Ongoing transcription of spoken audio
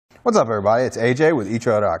What's up, everybody? It's AJ with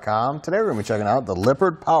etrailer.com. Today we're going to be checking out the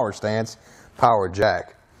Lippert Power Stance Power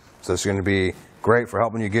Jack. So this is going to be great for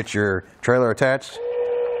helping you get your trailer attached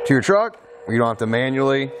to your truck. You don't have to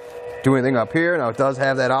manually do anything up here. Now it does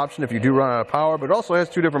have that option if you do run out of power, but it also has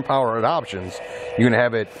two different power options. You can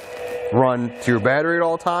have it run to your battery at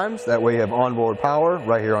all times. That way you have onboard power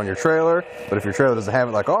right here on your trailer. But if your trailer doesn't have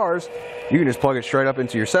it like ours, you can just plug it straight up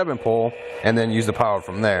into your 7-pole and then use the power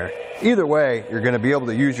from there. Either way, you're going to be able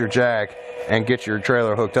to use your jack and get your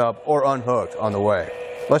trailer hooked up or unhooked on the way.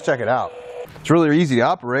 Let's check it out. It's really easy to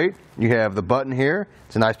operate. You have the button here.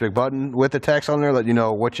 It's a nice big button with the text on there, let you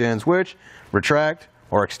know which end's which. Retract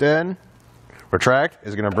or extend. Retract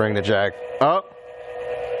is going to bring the jack up,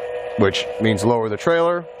 which means lower the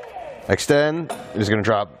trailer. Extend is going to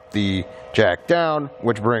drop the jack down,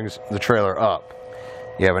 which brings the trailer up.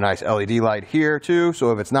 You have a nice LED light here too,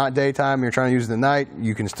 so if it's not daytime and you're trying to use it at night,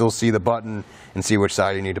 you can still see the button and see which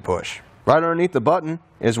side you need to push. Right underneath the button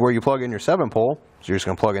is where you plug in your 7-pole. So you're just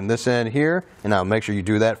going to plug in this end here, and now make sure you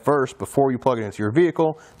do that first before you plug it into your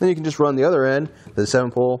vehicle. Then you can just run the other end, the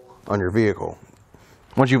 7-pole, on your vehicle.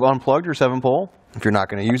 Once you've unplugged your 7-pole, if you're not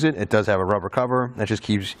going to use it, it does have a rubber cover that just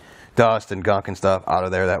keeps dust and gunk and stuff out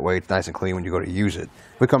of there. That way it's nice and clean when you go to use it.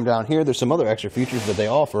 If we come down here, there's some other extra features that they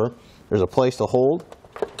offer. There's a place to hold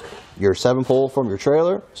your 7-pole from your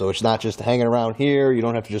trailer, so it's not just hanging around here. You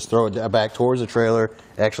don't have to just throw it back towards the trailer.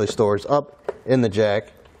 It actually stores up in the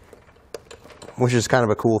jack, which is kind of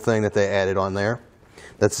a cool thing that they added on there.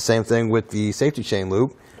 That's the same thing with the safety chain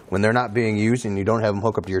loop. When they're not being used and you don't have them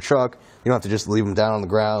hook up to your truck, you don't have to just leave them down on the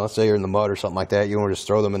ground. Let's say you're in the mud or something like that. You don't want to just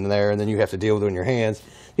throw them in there and then you have to deal with it in your hands.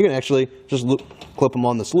 You can actually just clip them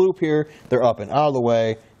on this loop here. They're up and out of the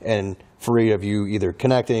way and free of you either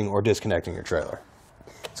connecting or disconnecting your trailer.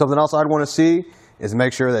 Something else I'd want to see is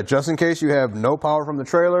make sure that just in case you have no power from the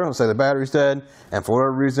trailer, let's say the battery's dead, and for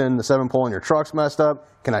whatever reason the 7-pole in your truck's messed up,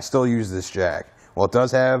 can I still use this jack? Well, it does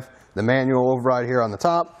have the manual override here on the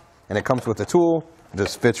top, and it comes with the tool. It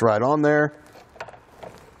just fits right on there,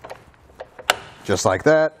 just like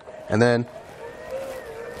that, and then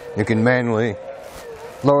you can manually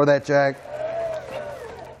lower that jack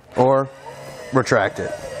or retract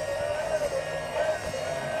it.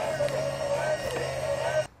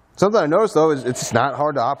 Something I noticed though is it's not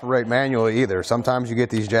hard to operate manually either. Sometimes you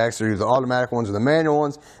get these jacks through the automatic ones or the manual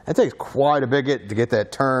ones. It takes quite a bit to get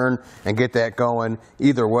that turn and get that going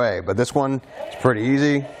either way. But this one is pretty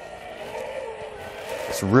easy.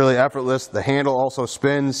 It's really effortless. The handle also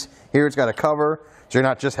spins. Here it's got a cover, so you're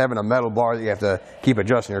not just having a metal bar that you have to keep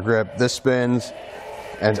adjusting your grip. This spins,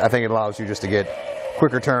 and I think it allows you just to get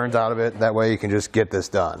quicker turns out of it. That way you can just get this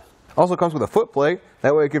done. Also comes with a foot plate.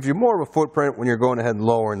 That way it gives you more of a footprint when you're going ahead and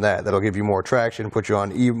lowering that. That'll give you more traction, put you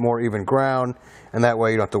on more even ground, and that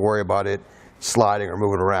way you don't have to worry about it sliding or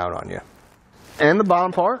moving around on you. And the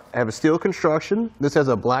bottom part, I have a steel construction. This has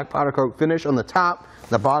a black powder coat finish on the top.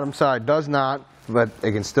 The bottom side does not, but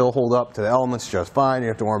it can still hold up to the elements just fine. You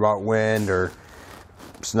don't have to worry about wind or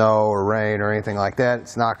snow or rain or anything like that.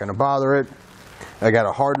 It's not going to bother it. I got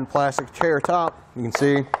a hardened plastic chair top. You can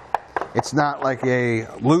see it's not like a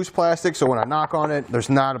loose plastic, so when I knock on it, there's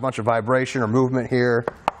not a bunch of vibration or movement here.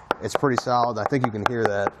 It's pretty solid. I think you can hear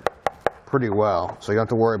that pretty well, so you don't have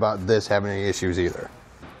to worry about this having any issues either.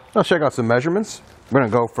 Let's check out some measurements. We're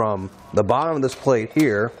going to go from the bottom of this plate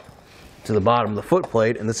here to the bottom of the foot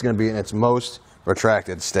plate, and this is going to be in its most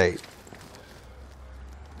retracted state.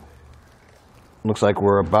 Looks like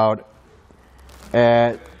we're about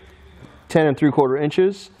at 10 3/4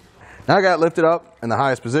 inches. Now I got it lifted up in the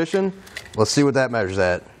highest position. Let's see what that measures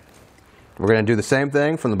at. We're going to do the same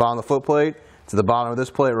thing from the bottom of the foot plate to the bottom of this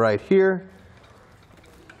plate right here.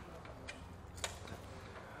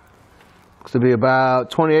 Looks to be about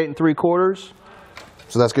 28 3/4.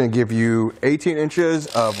 So that's going to give you 18 inches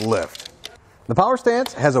of lift. The Power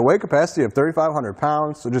Stance has a weight capacity of 3,500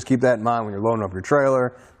 pounds, so just keep that in mind when you're loading up your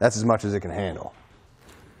trailer. That's as much as it can handle.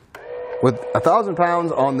 With 1,000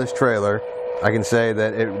 pounds on this trailer, I can say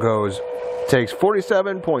that it takes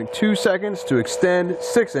 47.2 seconds to extend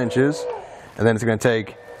 6 inches, and then it's going to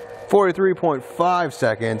take 43.5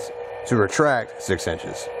 seconds to retract 6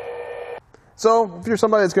 inches. So if you're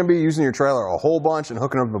somebody that's going to be using your trailer a whole bunch and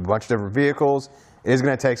hooking up a bunch of different vehicles, it is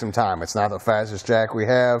going to take some time. It's not the fastest jack we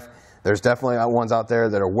have. There's definitely ones out there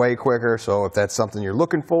that are way quicker, so if that's something you're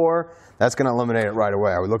looking for, that's going to eliminate it right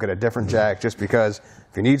away. I would look at a different jack just because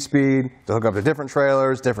if you need speed to hook up to different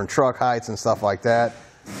trailers, different truck heights and stuff like that,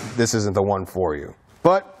 this isn't the one for you.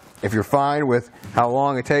 But if you're fine with how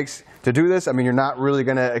long it takes to do this, I mean, you're not really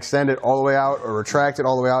going to extend it all the way out or retract it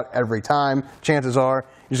all the way out every time. Chances are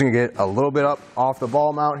You're just gonna get a little bit up off the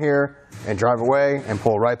ball mount here and drive away and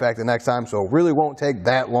pull right back the next time. So it really won't take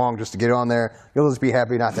that long just to get on there. You'll just be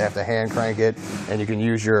happy not to have to hand crank it, and you can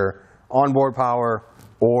use your onboard power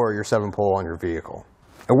or your 7-pole on your vehicle.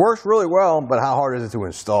 It works really well, but how hard is it to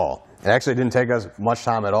install? It actually didn't take us much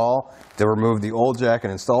time at all to remove the old jack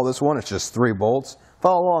and install this one. It's just 3 bolts.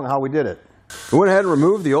 Follow along how we did it. We went ahead and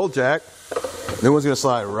removed the old jack. The new one's gonna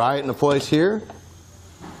slide right into place here.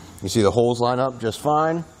 You see the holes line up just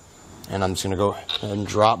fine. And I'm just gonna go ahead and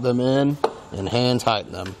drop them in and hand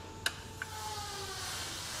tighten them.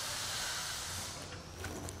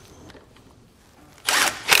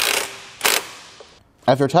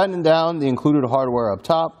 After tightening down the included hardware up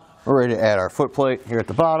top, we're ready to add our foot plate here at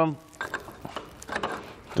the bottom.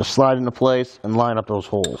 Just slide into place and line up those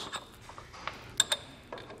holes.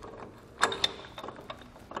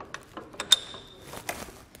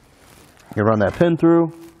 You run that pin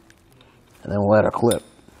through, and then we'll add a clip.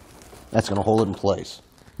 That's going to hold it in place.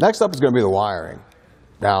 Next up is going to be the wiring.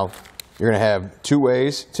 Now, you're going to have 2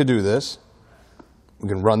 ways to do this. You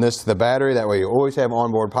can run this to the battery, that way you always have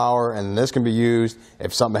onboard power, and this can be used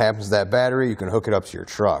if something happens to that battery, you can hook it up to your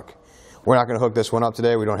truck. We're not going to hook this one up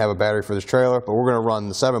today, we don't have a battery for this trailer, but we're going to run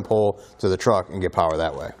the 7-pole to the truck and get power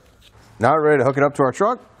that way. Now we're ready to hook it up to our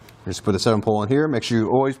truck. Just put the 7-pole in here, make sure you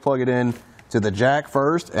always plug it in to the jack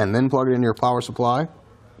first and then plug it into your power supply.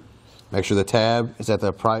 Make sure the tab is at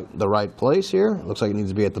the right place here. It looks like it needs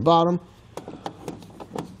to be at the bottom.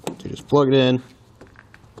 So just plug it in,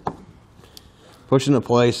 push it into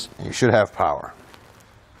place, and you should have power.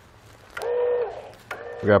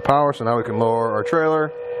 We got power, so now we can lower our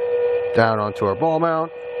trailer down onto our ball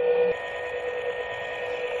mount.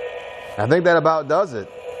 I think that about does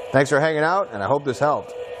it. Thanks for hanging out, and I hope this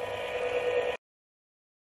helped.